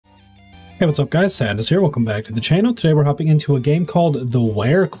Hey, what's up guys, Sadness here, welcome back to the channel. Today we're hopping into a game called the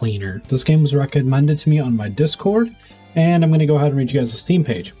WereCleaner. This game was recommended to me on my Discord, and I'm going to go ahead and read you guys the Steam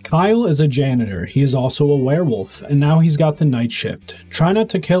page. Kyle is a janitor, he is also a werewolf, and now he's got the night shift. Try not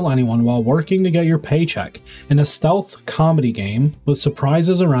to kill anyone while working to get your paycheck, in a stealth comedy game with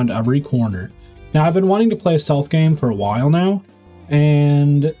surprises around every corner. Now I've been wanting to play a stealth game for a while now,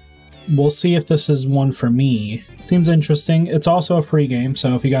 and we'll see if this is one for me. Seems interesting. It's also a free game,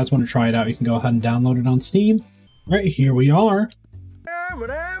 so if you guys want to try it out, you can go ahead and download it on Steam. Right, here we are.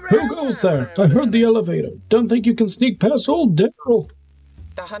 Who goes there? I heard the elevator. Don't think you can sneak past old Daryl.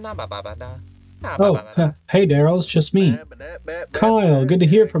 Oh, hey Daryl, it's just me. Kyle, good to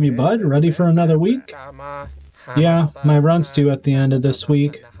hear from you, bud. Ready for another week? Yeah, my rent's due at the end of this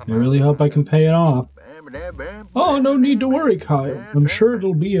week. I really hope I can pay it off. Oh, no need to worry, Kyle. I'm sure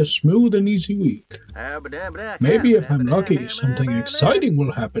it'll be a smooth and easy week. Maybe if I'm lucky, something exciting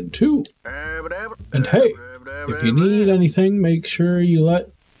will happen too. And hey, if you need anything, make sure you let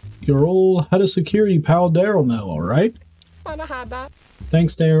your old head of security pal Daryl know, alright?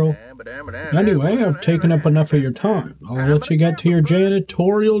 Thanks, Daryl. Anyway, I've taken up enough of your time. I'll let you get to your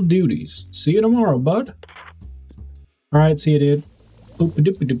janitorial duties. See you tomorrow, bud. Alright, see you, dude.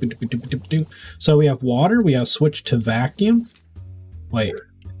 So we have water, we have switched to vacuum. Wait,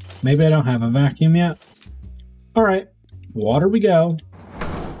 maybe I don't have a vacuum yet. Alright, water we go.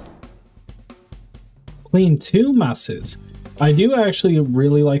 Clean 2 messes. I do actually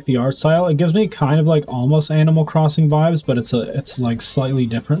really like the art style. It gives me kind of like almost Animal Crossing vibes, but it's like slightly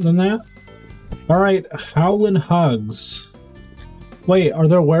different than that. Alright, howlin' hugs. Wait, are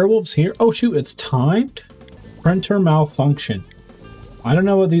there werewolves here? Oh shoot, it's timed? Printer malfunction. I don't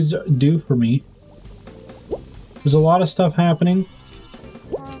know what these do for me. There's a lot of stuff happening.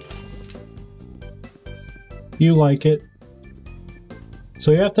 You like it.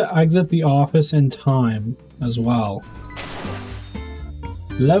 So you have to exit the office in time as well.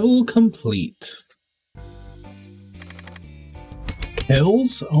 Level complete.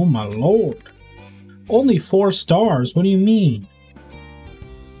 Kills? Oh my lord. Only 4 stars, what do you mean?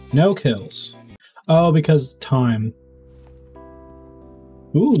 No kills. Oh, because time.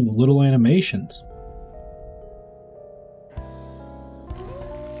 Ooh, little animations.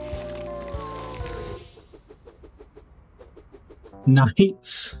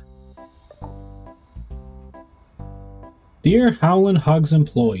 Nice. Dear Howlin' Hugs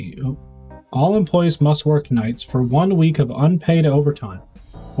employee, all employees must work nights for 1 week of unpaid overtime,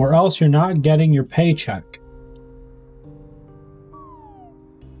 or else you're not getting your paycheck.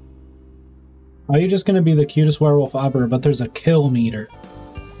 Are you just gonna be the cutest werewolf ever, but there's a kill meter?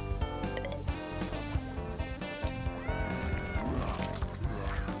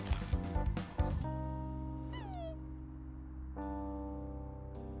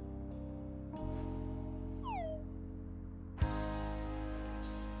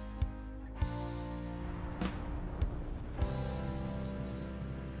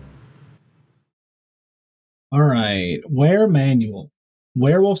 Alright, Were Manual.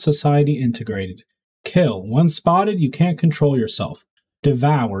 Werewolf Society Integrated. Kill. When spotted, you can't control yourself.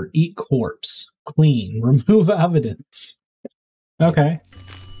 Devour. Eat corpse. Clean. Remove evidence. Okay.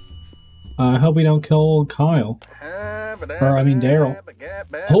 I hope we don't kill old Kyle. Or, I mean, Daryl.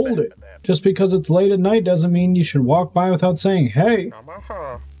 Hold it. Just because it's late at night doesn't mean you should walk by without saying, hey.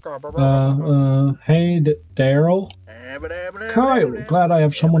 Hey, Daryl? Kyle, glad I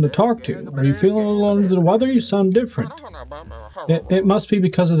have someone to talk to. Are you feeling a little under the weather? You sound different. It must be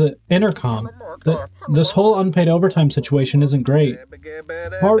because of the intercom. This whole unpaid overtime situation isn't great.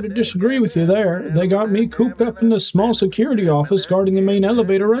 Hard to disagree with you there. They got me cooped up in this small security office guarding the main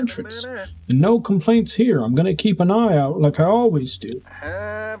elevator entrance. And no complaints here. I'm gonna keep an eye out like I always do.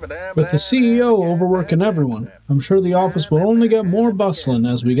 With the CEO overworking everyone, I'm sure the office will only get more bustling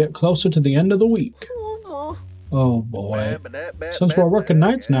as we get closer to the end of the week. Oh boy. Since we're working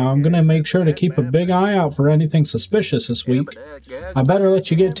nights now, I'm gonna make sure to keep a big eye out for anything suspicious this week. I better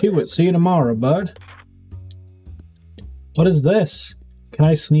let you get to it. See you tomorrow, bud. What is this? Can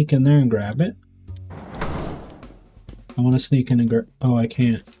I sneak in there and grab it? I want to sneak in and grab... Oh, I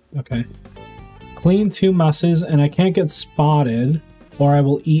can't. Okay. Clean 2 messes, and I can't get spotted, or I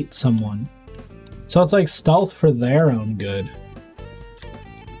will eat someone. So it's like stealth for their own good.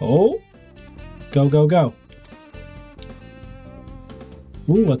 Oh! Go, go, go.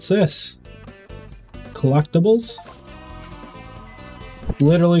 Ooh, what's this? Collectibles?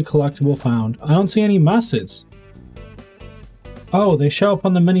 Literally collectible found. I don't see any messes. Oh, they show up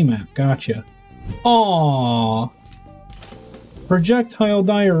on the minimap. Gotcha. Aww. Projectile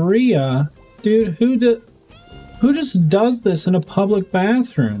diarrhea? Dude, who did... Who just does this in a public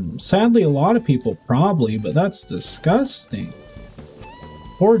bathroom? Sadly, a lot of people probably, but that's disgusting.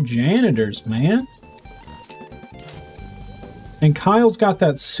 Poor janitors, man. And Kyle's got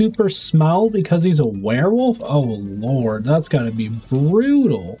that super smell because he's a werewolf? Oh, Lord, that's gotta be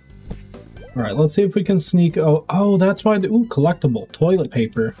brutal. Alright, let's see if we can sneak... Oh, that's why the... Ooh, collectible. Toilet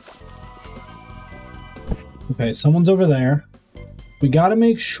paper. Okay, someone's over there. We gotta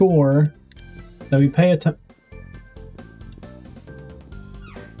make sure that we pay attention...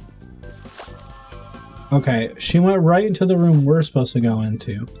 Okay, she went right into the room we're supposed to go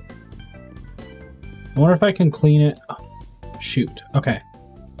into. I wonder if I can clean it... Shoot. Okay.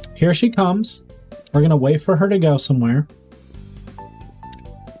 Here she comes. We're gonna wait for her to go somewhere.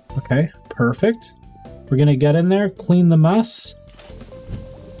 Okay, perfect. We're gonna get in there, clean the mess,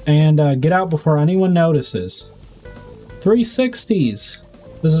 and get out before anyone notices. 360s.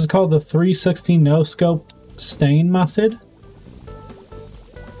 This is called the 360 no-scope stain method.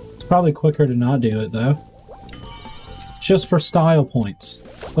 It's probably quicker to not do it, though. Just for style points.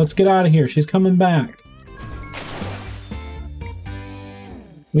 Let's get out of here. She's coming back.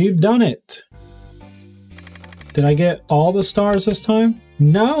 We've done it. Did I get all the stars this time?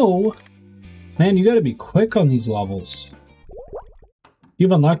 No! Man, you gotta be quick on these levels.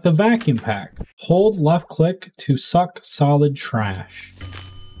 You've unlocked the vacuum pack. Hold left click to suck solid trash.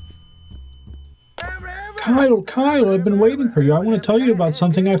 Kyle, I've been waiting for you. I want to tell you about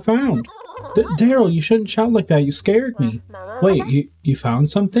something I found. Daryl, you shouldn't shout like that. You scared me. Wait, you found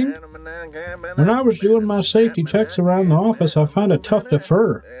something? When I was doing my safety checks around the office, I found a tuft of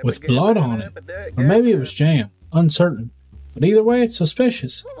fur with blood on it. Or maybe it was jam. Uncertain. But either way, it's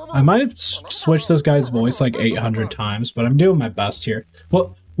suspicious. I might have switched this guy's voice like 800 times, but I'm doing my best here.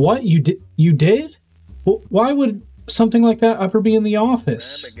 What? You did? Why would something like that ever be in the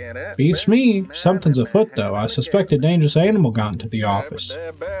office? Beats me. Something's afoot, though. I suspect a dangerous animal got into the office.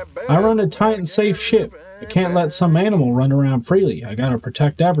 I run a tight and safe ship. I can't let some animal run around freely. I gotta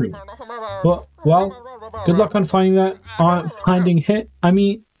protect everyone. Well, good luck on finding it. I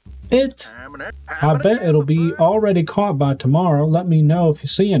bet it'll be already caught by tomorrow. Let me know if you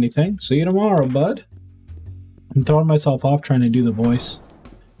see anything. See you tomorrow, bud. I'm throwing myself off trying to do the voice.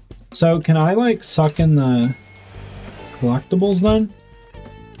 So, can I, like, suck in the collectibles, then?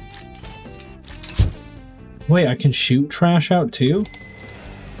 Wait, I can shoot trash out, too?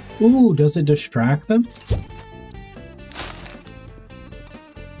 Ooh, does it distract them?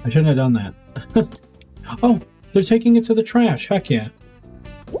 I shouldn't have done that. Oh, they're taking it to the trash. Heck yeah.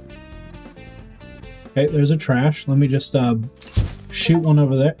 Okay, there's a trash. Let me just shoot one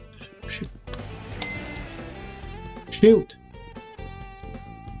over there. Shoot.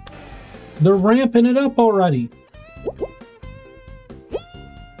 They're ramping it up already.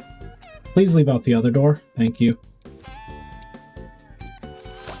 Please leave out the other door. Thank you.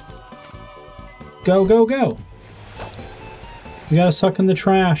 Go, go, go. We gotta suck in the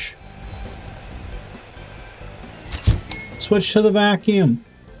trash. Switch to the vacuum.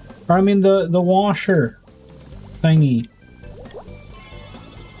 Or I mean the washer thingy.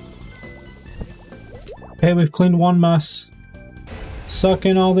 Okay, we've cleaned one mess. Suck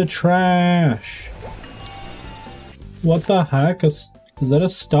in all the trash. What the heck? Is that a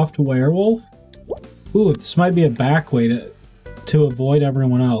stuffed werewolf? Ooh, this might be a back way to avoid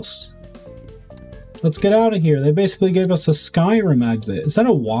everyone else. Let's get out of here. They basically gave us a Skyrim exit. Is that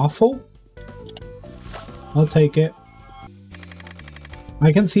a waffle? I'll take it.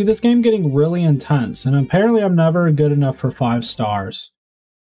 I can see this game getting really intense, and apparently I'm never good enough for 5 stars.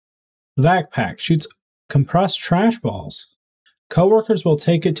 The backpack shoots compressed trash balls. Coworkers will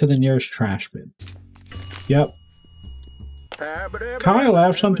take it to the nearest trash bin. Yep. Kyle, I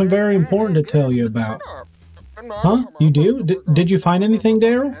have something very important to tell you about. Huh? You do? Did you find anything,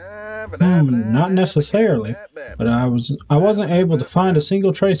 Daryl? Not necessarily, but I wasn't able to find a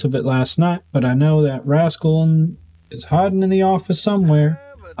single trace of it last night, but I know that rascal is hiding in the office somewhere.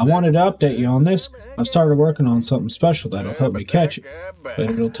 I wanted to update you on this. I've started working on something special that'll help me catch it, but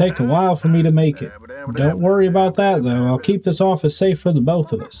it'll take a while for me to make it. Don't worry about that, though. I'll keep this office safe for the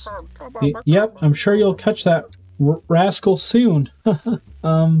both of us. Yep, I'm sure you'll catch that rascal soon.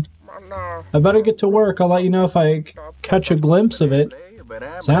 I better get to work. I'll let you know if I catch a glimpse of it.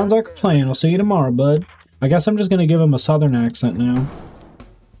 Sounds like a plan. I'll see you tomorrow, bud. I guess I'm just going to give him a southern accent now.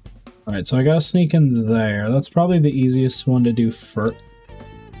 Alright, so I gotta sneak in there. That's probably the easiest one to do first.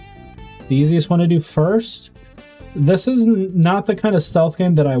 The easiest one to do first? This is not the kind of stealth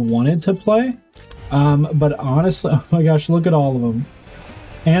game that I wanted to play. But honestly, oh my gosh, look at all of them.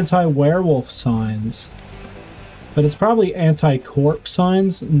 Anti-werewolf signs. But it's probably anti-corp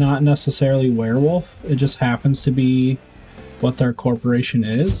signs, not necessarily werewolf. It just happens to be what their corporation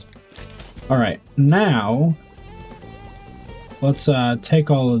is. Alright, now let's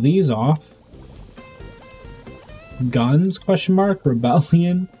take all of these off. Guns, question mark,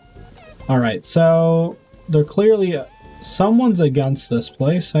 rebellion. Alright, so they're clearly... someone's against this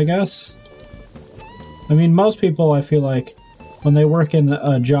place, I guess. I mean, most people, I feel like, when they work in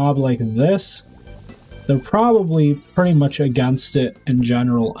a job like this, they're probably pretty much against it in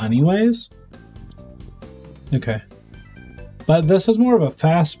general anyways. Okay. But this is more of a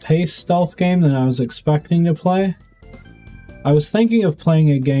fast-paced stealth game than I was expecting to play. I was thinking of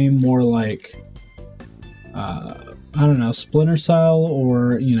playing a game more like, I don't know, Splinter Cell,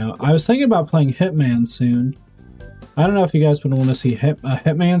 or, you know, I was thinking about playing Hitman soon. I don't know if you guys would want to see a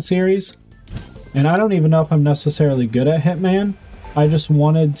Hitman series. And I don't even know if I'm necessarily good at Hitman. I just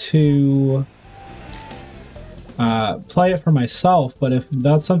wanted to play it for myself, but if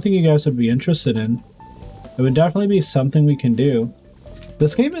that's something you guys would be interested in, it would definitely be something we can do.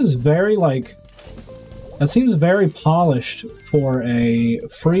 This game is very, like, it seems very polished for a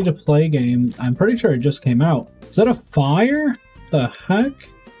free-to-play game. I'm pretty sure it just came out. Is that a fire? The heck?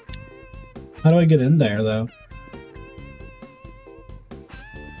 How do I get in there, though?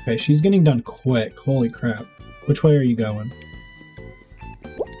 Okay, she's getting done quick. Holy crap. Which way are you going?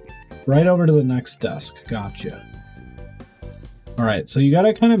 Right over to the next desk. Gotcha. Alright, so you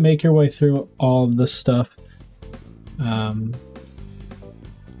gotta kind of make your way through all of this stuff.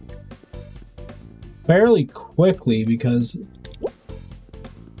 Fairly quickly, because...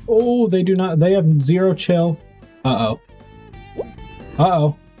 oh, they do not... they have zero chill. Uh-oh.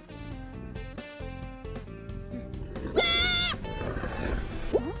 Uh-oh.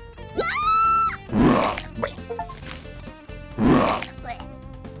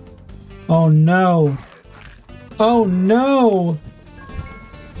 Oh no. Oh no!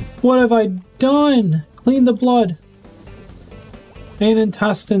 What have I done? Clean the blood. And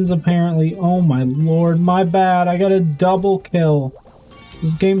intestines, apparently. Oh my lord, my bad. I got a double kill.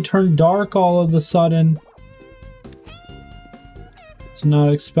 This game turned dark all of a sudden. Was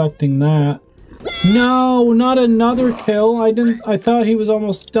not expecting that. No, not another kill. I thought he was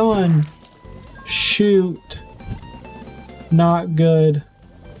almost done. Shoot. Not good.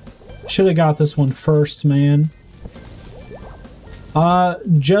 Should have got this one first, man.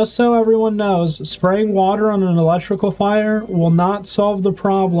 Just so everyone knows, spraying water on an electrical fire will not solve the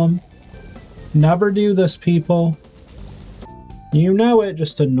problem. Never do this, people. You know it,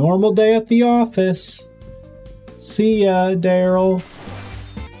 just a normal day at the office. See ya, Daryl.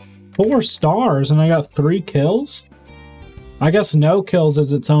 4 stars, and I got 3 kills? I guess no kills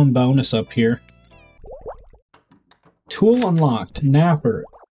is its own bonus up here. Tool unlocked. Napper.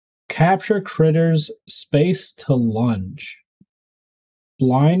 Capture critters. Space to lunge.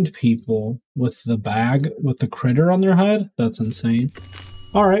 Blind people with the bag with the critter on their head? That's insane.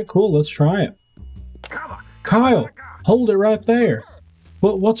 Alright, cool, let's try it. Kyle, hold it right there.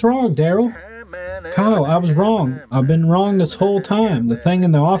 What's wrong, Daryl? Kyle, I was wrong. I've been wrong this whole time. The thing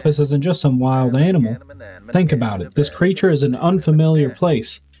in the office isn't just some wild animal. Think about it. This creature is an unfamiliar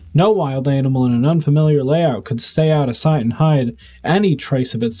place. No wild animal in an unfamiliar layout could stay out of sight and hide any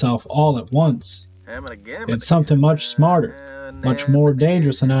trace of itself all at once. It's something much smarter. Much more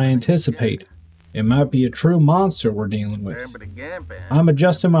dangerous than I anticipated. It might be a true monster we're dealing with. I'm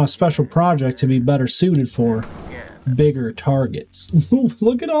adjusting my special project to be better suited for bigger targets.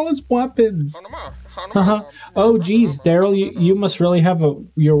 Look at all his weapons. Oh geez, Daryl, you must really have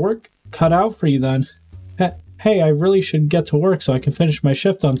your work cut out for you then. Hey, I really should get to work so I can finish my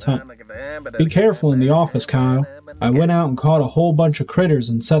shift on time. Be careful in the office, Kyle. I went out and caught a whole bunch of critters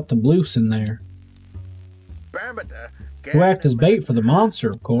and set them loose in there. Who act as bait for the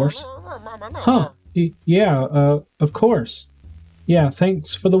monster, of course. Huh. Yeah, of course. Yeah,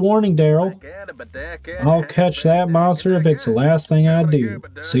 thanks for the warning, Daryl. I'll catch that monster if it's the last thing I do.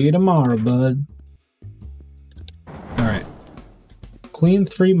 See you tomorrow, bud. Alright. Clean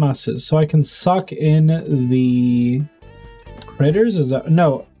 3 messes. So I can suck in the critters? Is that...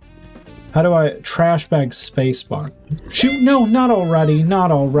 no. How do I... trash bag spacebar? Shoot! No, not already.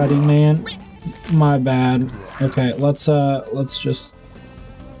 Not already, man. My bad. Okay, let's just...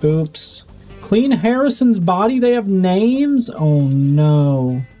 oops. Clean Harrison's body? They have names? Oh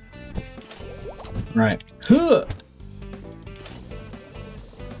no. Right. Huh.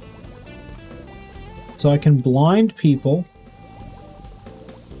 So I can blind people.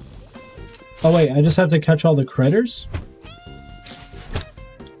 Oh wait, I just have to catch all the critters?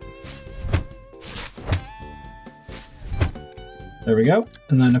 There we go.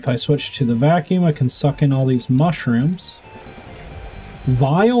 And then if I switch to the vacuum, I can suck in all these mushrooms.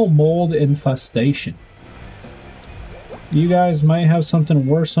 Vile mold infestation. You guys might have something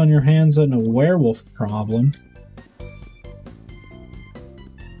worse on your hands than a werewolf problem.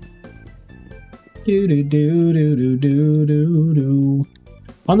 Do-do-do-do-do-do-do-do.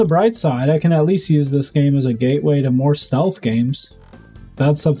 On the bright side, I can at least use this game as a gateway to more stealth games.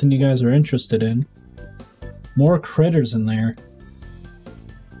 That's something you guys are interested in. More critters in there.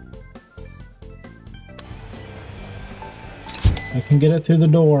 I can get it through the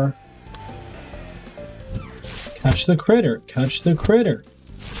door. Catch the critter. Catch the critter.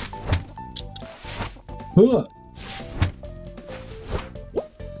 Ooh.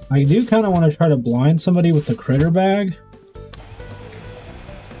 I do kind of want to try to blind somebody with the critter bag.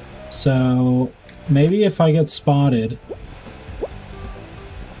 So maybe if I get spotted,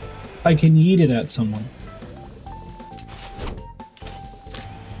 I can yeet it at someone.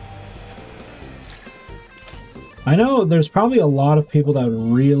 I know there's probably a lot of people that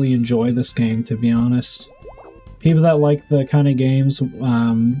would really enjoy this game, to be honest. People that like the kind of games,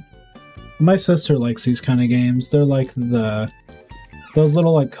 my sister likes these kind of games. They're like those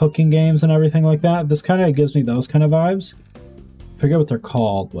little like cooking games and everything like that. This kind of gives me those kind of vibes. I forget what they're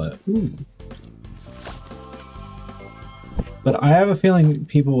called, but ooh. But I have a feeling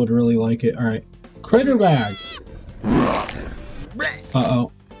people would really like it. All right, critter bag.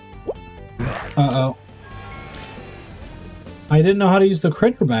 Uh-oh. Uh-oh. I didn't know how to use the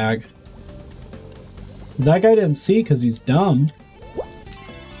critter bag. That guy didn't see because he's dumb.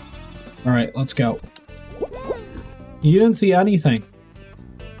 All right, let's go. You didn't see anything.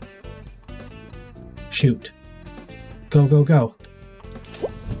 Shoot. Go, go, go.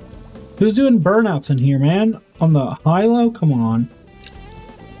 Who's doing burnouts in here, man? On the high-low? Come on.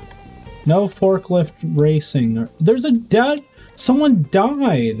 No forklift racing. There's a dead... Someone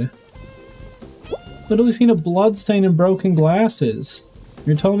died. Literally seen a blood stain and broken glasses.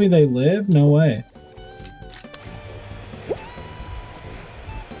 You're telling me they live? No way.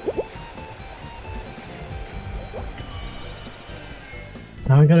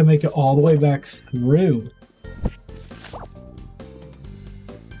 Now I gotta make it all the way back through.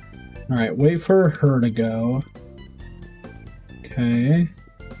 Alright, wait for her to go. Okay.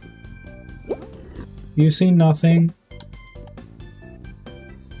 You see nothing.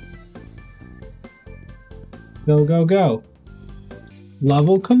 Go, go, go.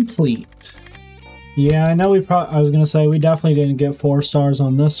 Level complete. Yeah, I know I was gonna say we definitely didn't get 4 stars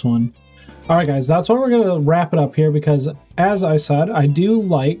on this one. Alright guys, that's where we're gonna wrap it up here because, as I said, I do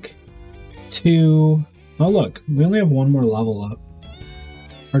like to... Oh look, we only have one more level up.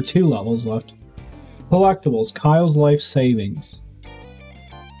 Or 2 levels left. Collectibles, Kyle's life savings.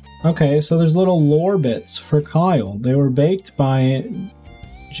 Okay, so there's little lore bits for Kyle. They were baked by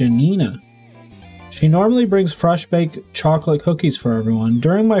Janina. She normally brings fresh baked chocolate cookies for everyone.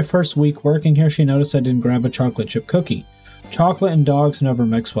 During my first week working here, she noticed I didn't grab a chocolate chip cookie. Chocolate and dogs never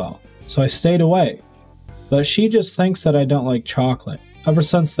mix well, so I stayed away. But she just thinks that I don't like chocolate. Ever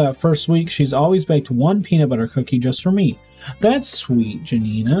since that first week, she's always baked 1 peanut butter cookie just for me. That's sweet,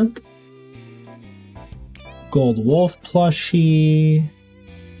 Janina. Gold wolf plushie.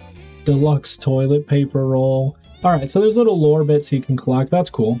 Deluxe toilet paper roll. Alright, so there's little lore bits you can collect. That's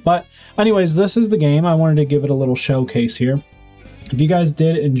cool. But anyways, this is the game. I wanted to give it a little showcase here. If you guys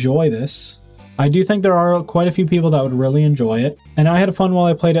did enjoy this, I do think there are quite a few people that would really enjoy it. And I had fun while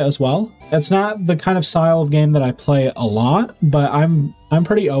I played it as well. It's not the kind of style of game that I play a lot, but I'm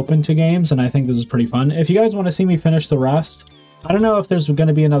pretty open to games, and I think this is pretty fun. If you guys want to see me finish the rest, I don't know if there's going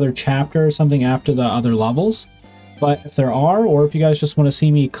to be another chapter or something after the other levels. But if there are, or if you guys just want to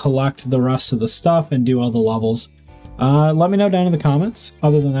see me collect the rest of the stuff and do all the levels, let me know down in the comments.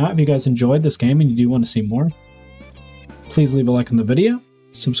 Other than that, if you guys enjoyed this game and you do want to see more, please leave a like on the video,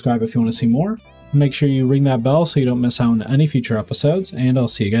 subscribe if you want to see more, make sure you ring that bell so you don't miss out on any future episodes, and I'll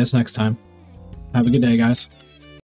see you guys next time. Have a good day, guys.